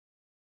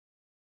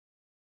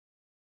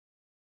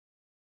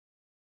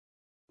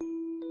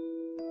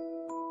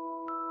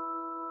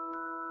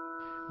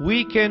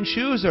We can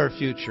choose our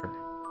future.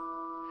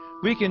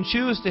 We can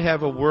choose to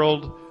have a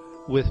world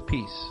with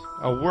peace,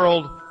 a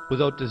world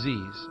without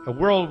disease, a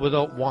world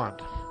without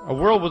want, a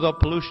world without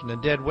pollution and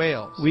dead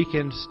whales. We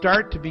can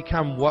start to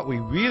become what we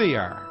really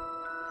are,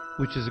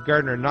 which is a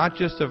gardener not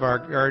just of our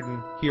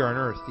garden here on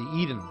earth, the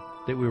Eden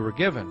that we were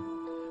given,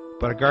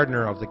 but a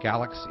gardener of the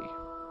galaxy.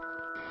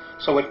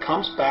 So it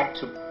comes back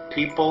to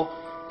people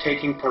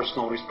taking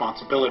personal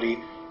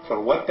responsibility for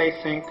what they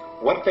think,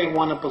 what they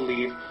want to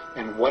believe,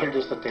 and what it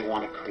is that they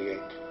want to create.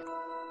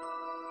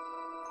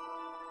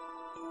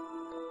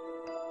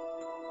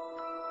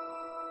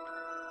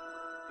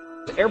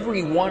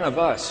 Every one of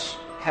us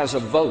has a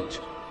vote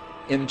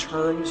in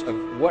terms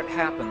of what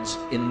happens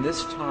in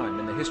this time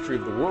in the history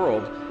of the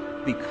world,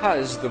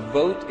 because the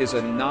vote is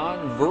a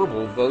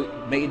non-verbal vote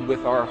made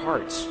with our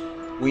hearts.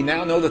 We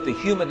now know that the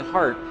human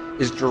heart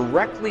is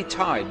directly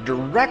tied,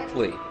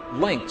 directly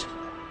linked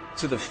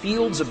to the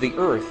fields of the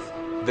earth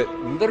that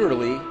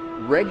literally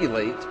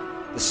regulate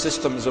the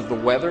systems of the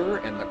weather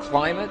and the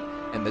climate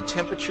and the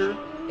temperature.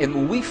 And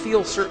when we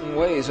feel certain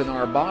ways in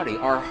our body,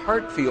 our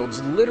heart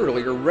fields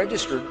literally are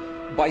registered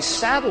by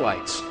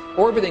satellites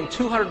orbiting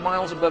 200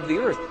 miles above the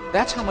earth.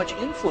 That's how much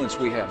influence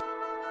we have.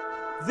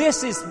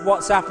 This is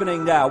what's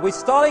happening now. We're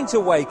starting to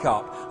wake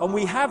up, and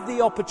we have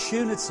the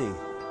opportunity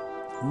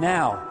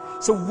now.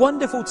 It's a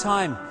wonderful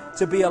time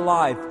to be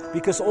alive,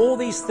 because all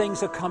these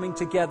things are coming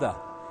together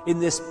in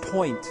this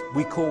point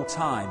we call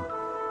time,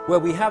 where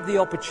we have the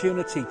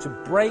opportunity to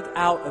break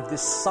out of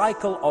this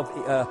cycle of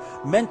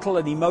mental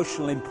and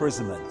emotional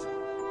imprisonment.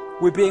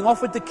 We're being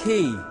offered the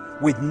key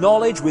with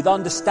knowledge, with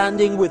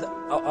understanding, with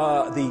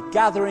the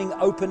gathering,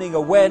 opening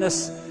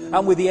awareness,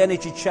 and with the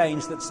energy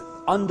change that's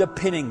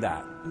underpinning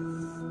that.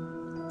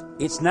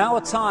 It's now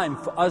a time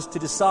for us to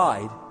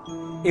decide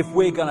if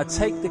we're going to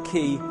take the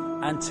key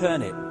and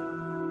turn it.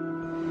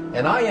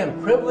 And I am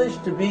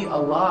privileged to be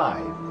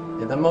alive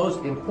in the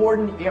most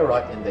important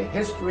era in the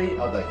history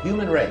of the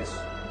human race.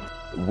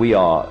 We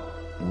are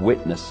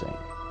witnessing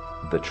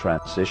the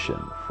transition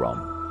from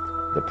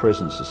the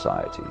prison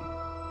society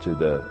to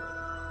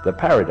the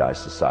paradise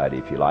society,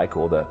 if you like,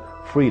 or the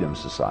freedom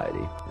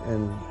society.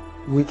 And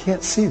we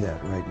can't see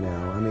that right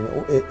now. I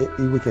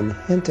mean, we can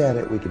hint at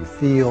it, we can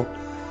feel,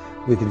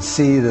 we can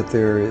see that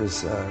there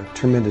is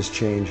tremendous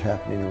change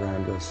happening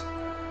around us.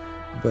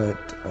 But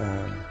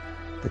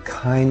the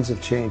kinds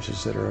of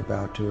changes that are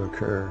about to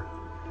occur,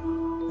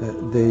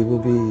 they will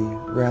be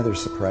rather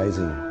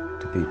surprising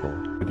to people.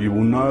 You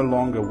will no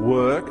longer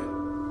work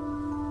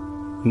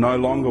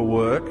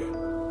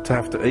to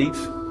have to eat,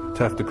 to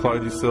have to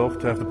clothe yourself,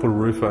 to have to put a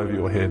roof over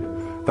your head.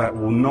 That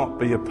will not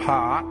be a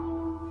part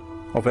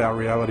of our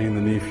reality in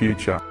the near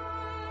future.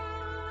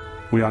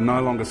 We are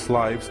no longer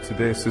slaves to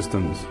their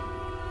systems.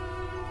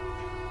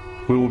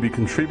 We will be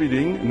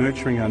contributing,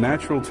 nurturing our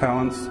natural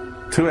talents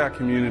to our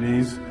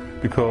communities,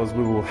 because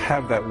we will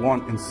have that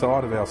want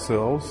inside of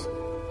ourselves.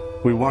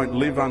 We won't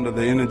live under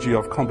the energy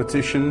of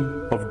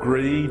competition, of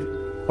greed,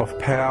 of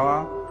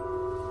power,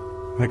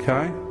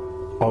 okay,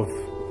 of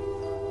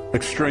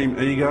extreme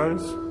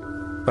egos.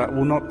 That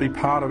will not be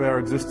part of our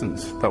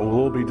existence. That will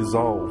all be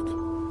dissolved.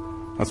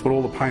 That's what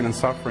all the pain and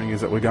suffering is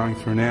that we're going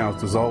through now,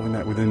 is dissolving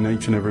that within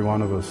each and every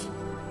one of us.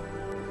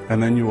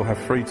 And then you will have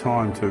free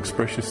time to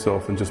express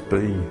yourself and just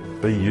be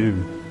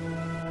you.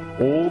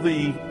 All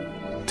the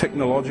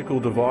technological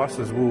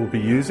devices we will be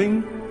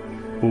using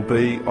will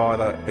be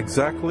either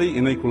exactly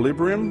in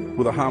equilibrium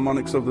with the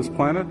harmonics of this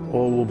planet,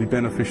 or will be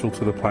beneficial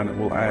to the planet,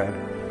 will add.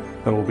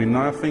 There will be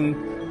nothing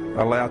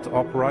allowed to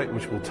operate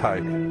which will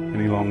take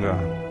any longer.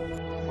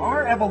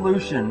 Our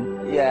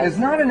evolution is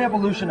not an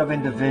evolution of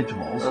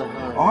individuals.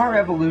 Our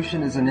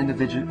evolution is an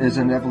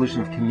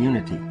evolution of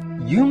community.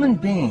 Human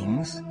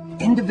beings,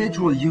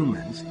 individual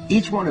humans,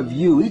 each one of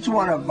you, each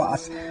one of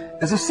us,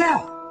 is a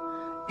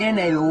cell in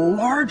a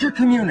larger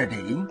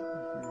community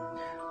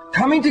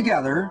coming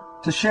together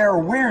to share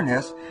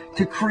awareness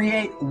to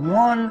create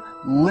one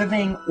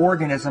living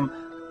organism,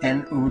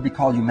 and it would be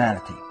called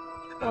humanity.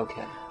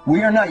 Okay.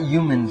 We are not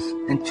humans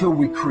until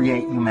we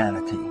create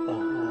humanity.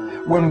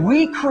 When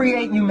we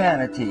create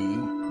humanity,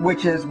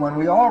 which is when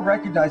we all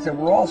recognize that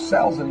we're all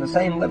cells in the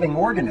same living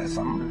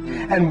organism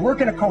and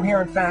work in a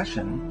coherent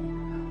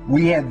fashion,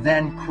 we have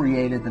then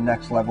created the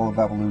next level of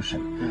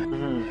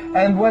evolution.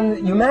 And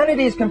when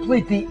humanity is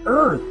complete, the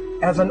Earth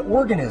as an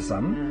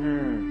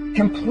organism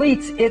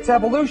completes its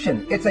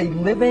evolution. It's a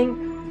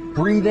living,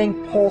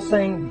 breathing,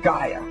 pulsing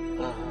Gaia.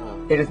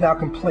 It is now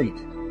complete.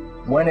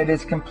 When it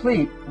is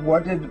complete,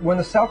 when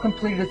the cell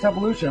completed its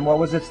evolution, what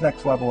was its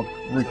next level of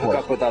recourse? Hook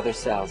up with other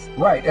cells.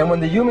 Right, and when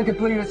the human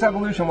completed its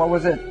evolution, what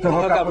was it? To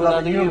hook up with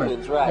other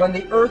humans. Right. When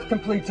the Earth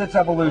completes its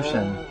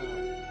evolution,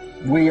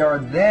 we are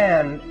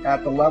then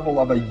at the level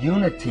of a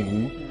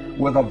unity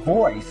with a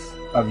voice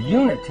of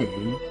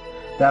unity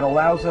that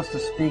allows us to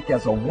speak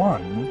as a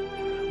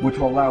one, which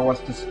will allow us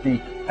to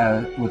speak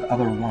with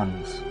other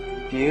ones.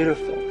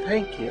 Beautiful.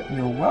 Thank you.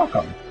 You're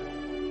welcome.